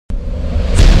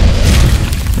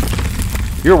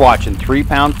You're watching 3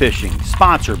 Pound Fishing,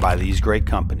 sponsored by these great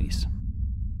companies.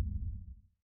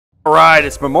 All right,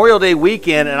 it's Memorial Day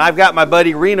weekend, and I've got my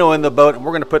buddy Reno in the boat, and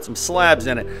we're going to put some slabs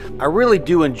in it. I really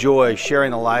do enjoy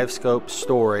sharing the liveScope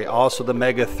story, also the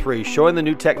Mega 3, showing the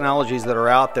new technologies that are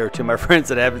out there to my friends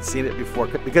that haven't seen it before,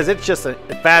 because it's just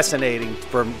fascinating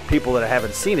for people that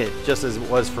haven't seen it, just as it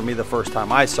was for me the first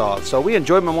time I saw it. So we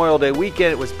enjoyed Memorial Day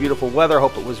weekend. It was beautiful weather.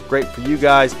 Hope it was great for you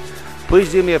guys.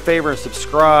 Please do me a favor and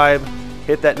subscribe,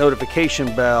 hit that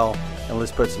notification bell, and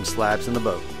let's put some slabs in the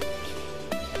boat.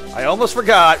 I almost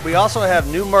forgot, we also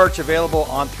have new merch available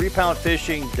on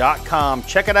 3poundfishing.com.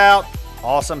 Check it out.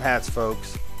 Awesome hats,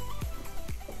 folks.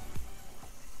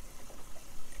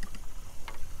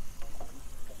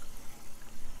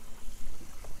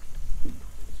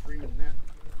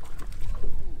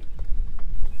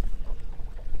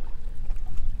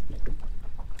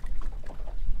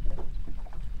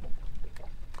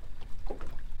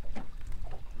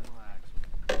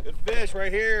 Good fish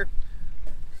right here.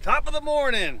 Top of the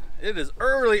morning. It is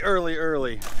early.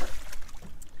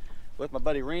 With my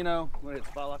buddy Reno. I'm gonna hit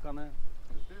spot lock on that.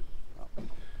 Oh.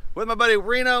 With my buddy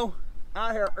Reno,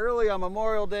 out here early on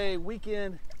Memorial Day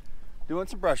weekend, doing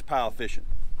some brush pile fishing.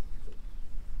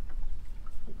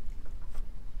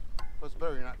 Well, it's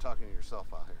better you're not talking to yourself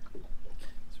out here.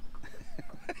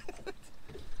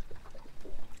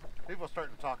 People are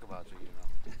starting to talk about you, you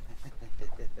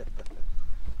know.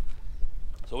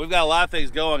 So we've got a lot of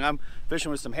things going. I'm fishing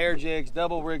with some hair jigs,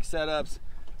 double rig setups,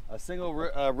 a single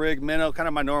rig minnow, kind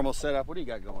of my normal setup. What do you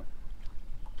got going?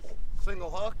 Single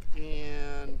hook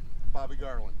and Bobby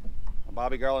Garland. A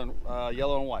Bobby Garland,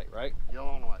 yellow and white, right?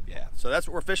 Yellow and white. Yeah, so that's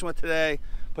what we're fishing with today.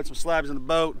 Put some slabs in the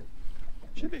boat.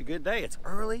 Should be a good day. It's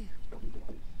early.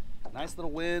 Nice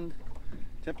little wind.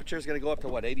 Temperature's gonna go up to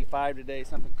what, 85 today,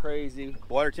 something crazy.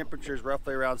 Water temperature is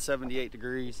roughly around 78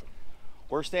 degrees.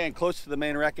 We're staying close to the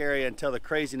main wreck area until the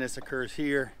craziness occurs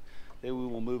here. Then we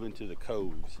will move into the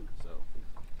coves. So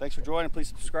thanks for joining. Please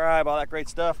subscribe, all that great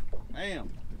stuff. Bam.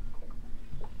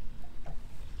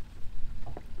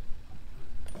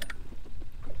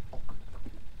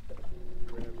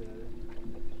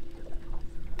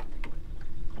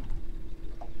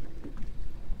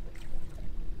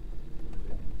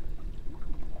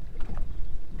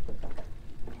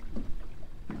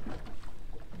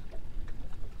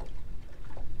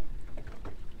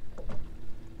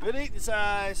 Good eating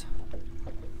size.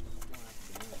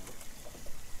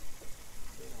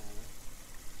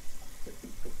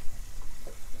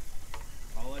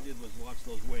 All I did was watch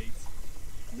those weights.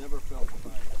 Never felt the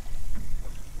bite.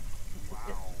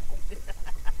 Wow.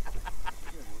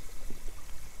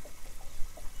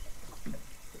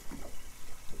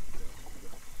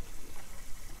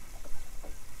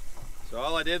 So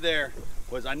all I did there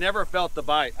was I never felt the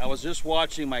bite. I was just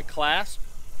watching my clasp.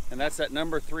 And that's that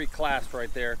number 3 clasp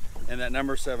right there, and that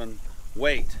number 7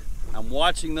 weight. I'm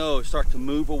watching those start to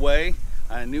move away.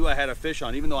 I knew I had a fish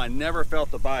on, even though I never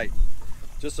felt the bite.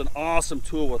 Just an awesome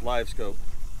tool with liveScope.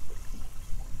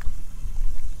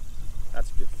 That's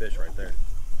a good fish right there.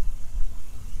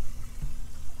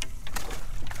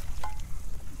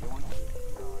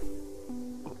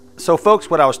 So folks,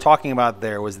 what I was talking about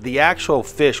there was the actual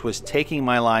fish was taking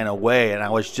my line away, and I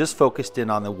was just focused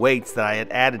in on the weights that I had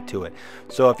added to it.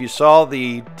 So if you saw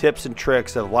the tips and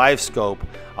tricks of liveScope,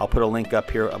 I'll put a link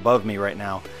up here above me right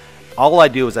now. All I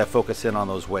do is I focus in on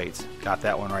those weights. Got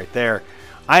that one right there.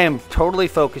 I am totally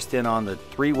focused in on the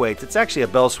 3 weights. It's actually a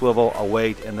bell swivel, a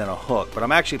weight, and then a hook. But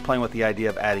I'm actually playing with the idea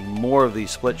of adding more of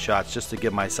these split shots just to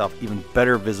give myself even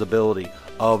better visibility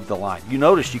of the line. You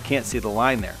notice you can't see the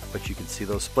line there, but you can see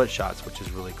those split shots, which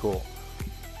is really cool.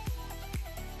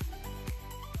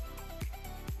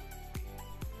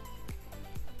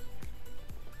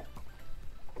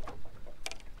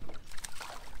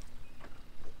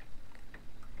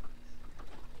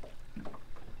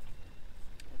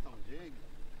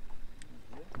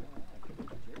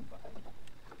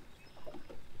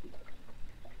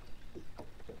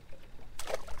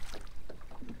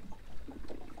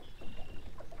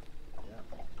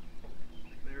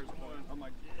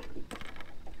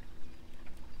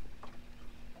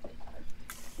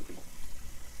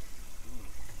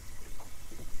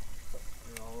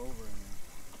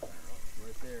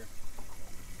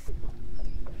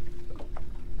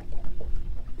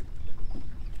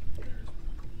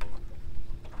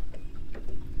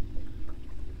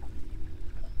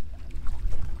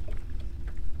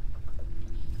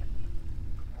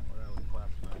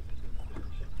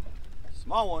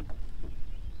 Small one.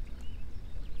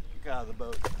 Get out of the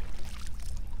boat.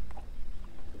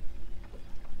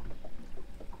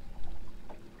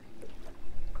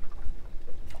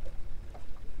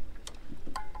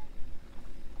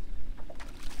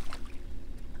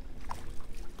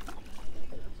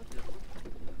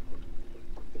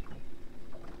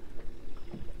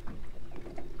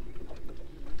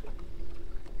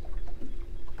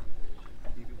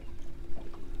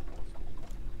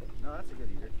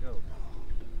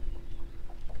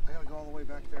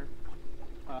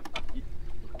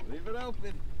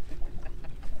 open.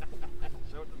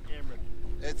 Show it to the camera.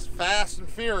 It's fast and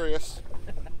furious.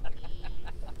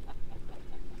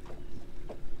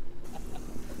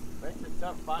 Makes it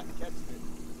tough fight catching it.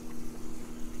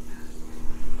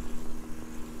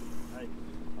 Hey.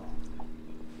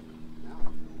 Now I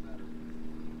feel better.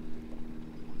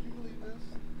 Would you believe this?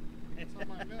 It's on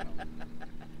my minnow.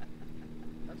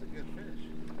 That's a good fish.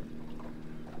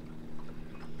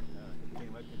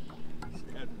 Came up and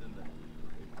stabbed it in the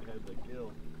had the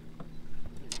gill.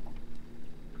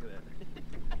 Look at that.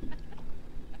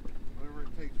 Whatever it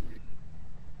takes for you.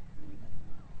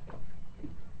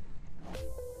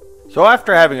 So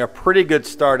after having a pretty good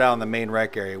start out in the main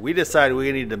wreck area, we decided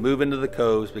we needed to move into the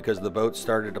coves because the boat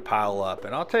started to pile up.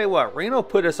 And I'll tell you what, Reno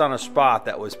put us on a spot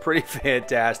that was pretty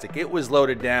fantastic. It was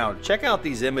loaded down. Check out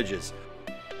these images.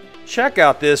 Check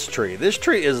out this tree. This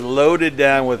tree is loaded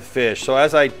down with fish. So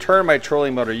as I turn my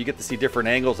trolling motor, you get to see different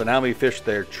angles and how many fish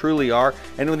there truly are.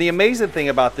 And the amazing thing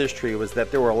about this tree was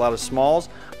that there were a lot of smalls,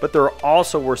 but there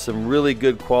also were some really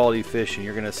good quality fish, and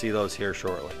you're going to see those here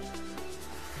shortly.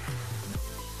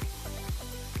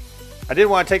 I did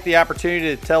want to take the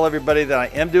opportunity to tell everybody that I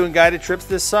am doing guided trips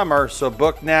this summer, so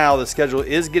book now. The schedule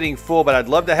is getting full, but I'd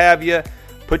love to have you,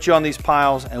 put you on these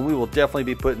piles, and we will definitely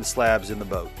be putting slabs in the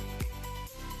boat.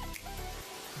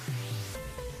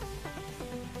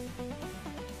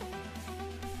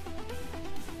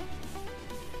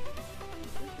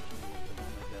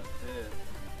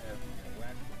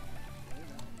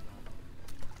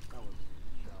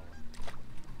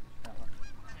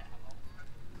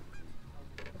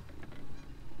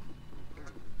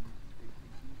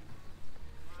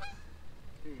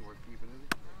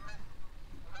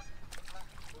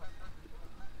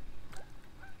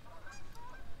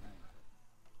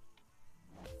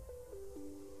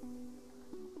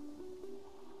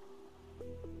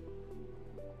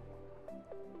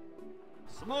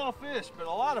 Small fish, but a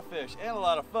lot of fish and a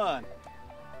lot of fun.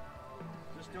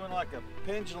 Just doing like a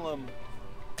pendulum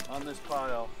on this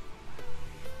pile.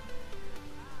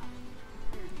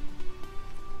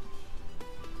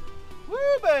 Woo,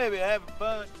 baby, having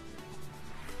fun.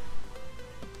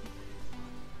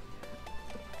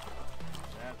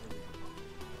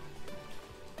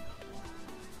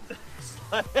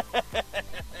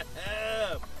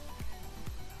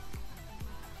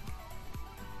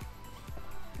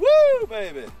 Woo,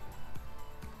 baby.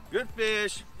 Good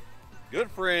fish, good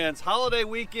friends, holiday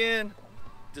weekend.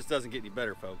 Just doesn't get any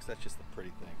better, folks. That's just the pretty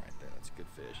thing right there. That's a good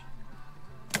fish.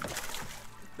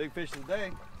 Big fish of the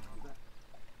day.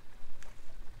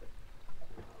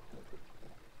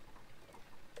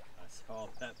 I saw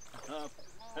that.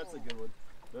 That's a good one.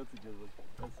 That's a good one.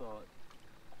 I saw it.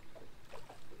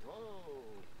 Whoa.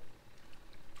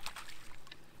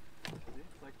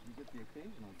 Looks like you get the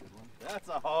occasional good one. That's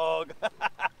a hog.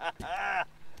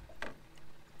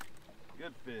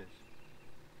 Good fish.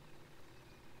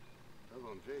 That was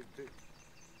on jig too.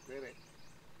 Get it.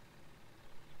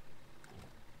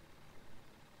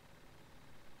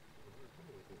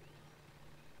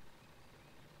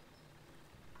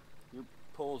 Your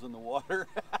pole's in the water.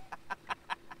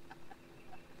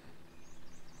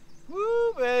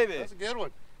 Woo, baby. That's a good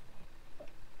one.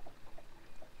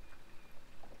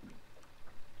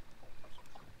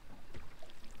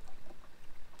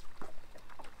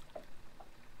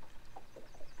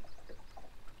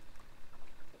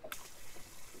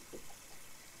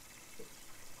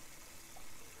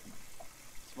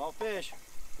 Small fish.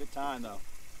 Good time though.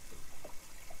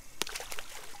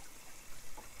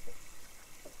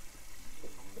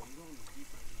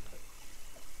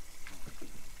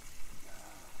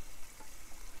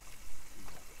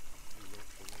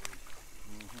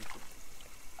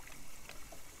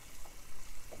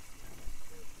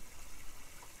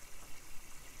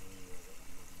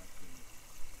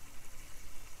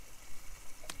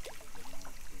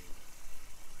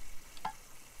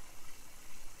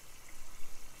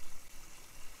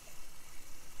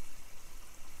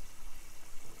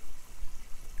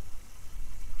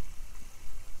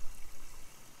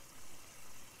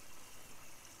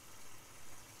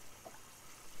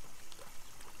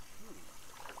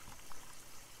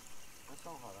 Saw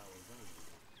how that was done.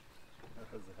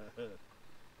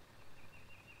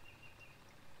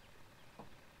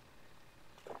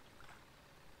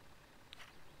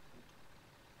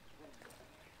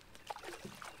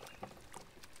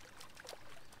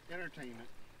 Entertainment.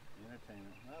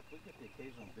 Entertainment. Well, if we get the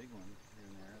occasional big one here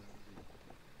and there, that would be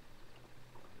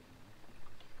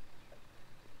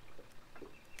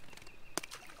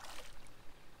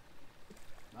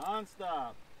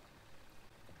non-stop.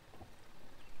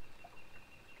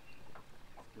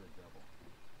 Let's get a double.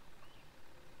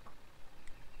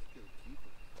 Let's get a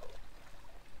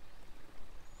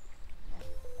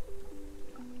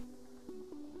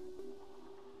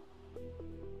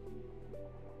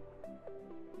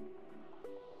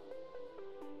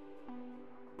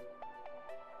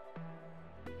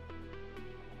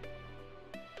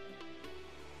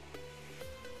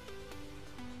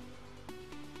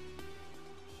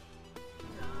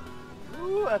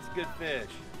that's a good fish.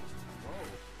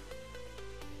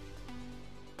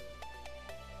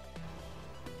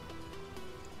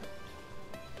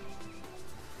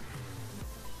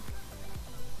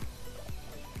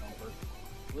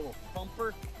 Little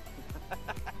thumper.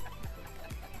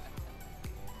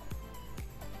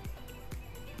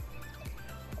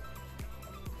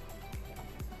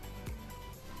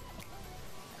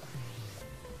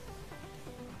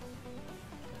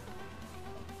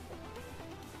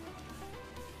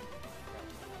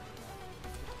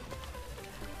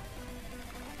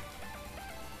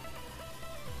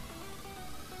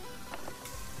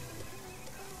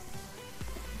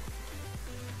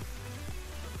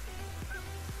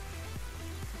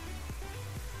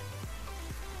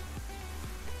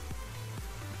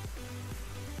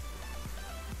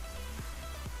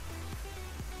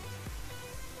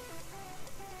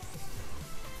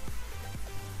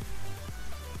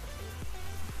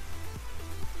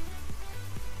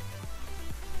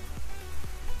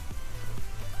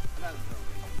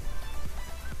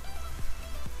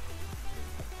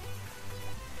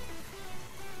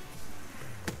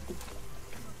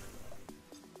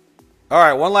 All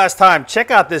right, one last time,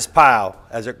 check out this pile.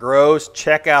 As it grows,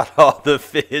 check out all the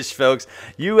fish, folks.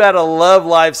 You gotta love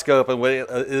liveScope and what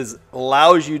it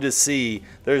allows you to see.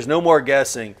 There's no more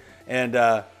guessing. And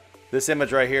this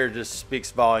image right here just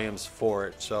speaks volumes for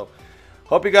it. So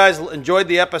hope you guys enjoyed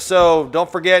the episode.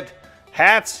 Don't forget,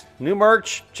 hats, new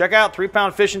merch. Check out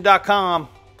 3poundfishing.com.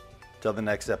 Till the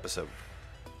next episode.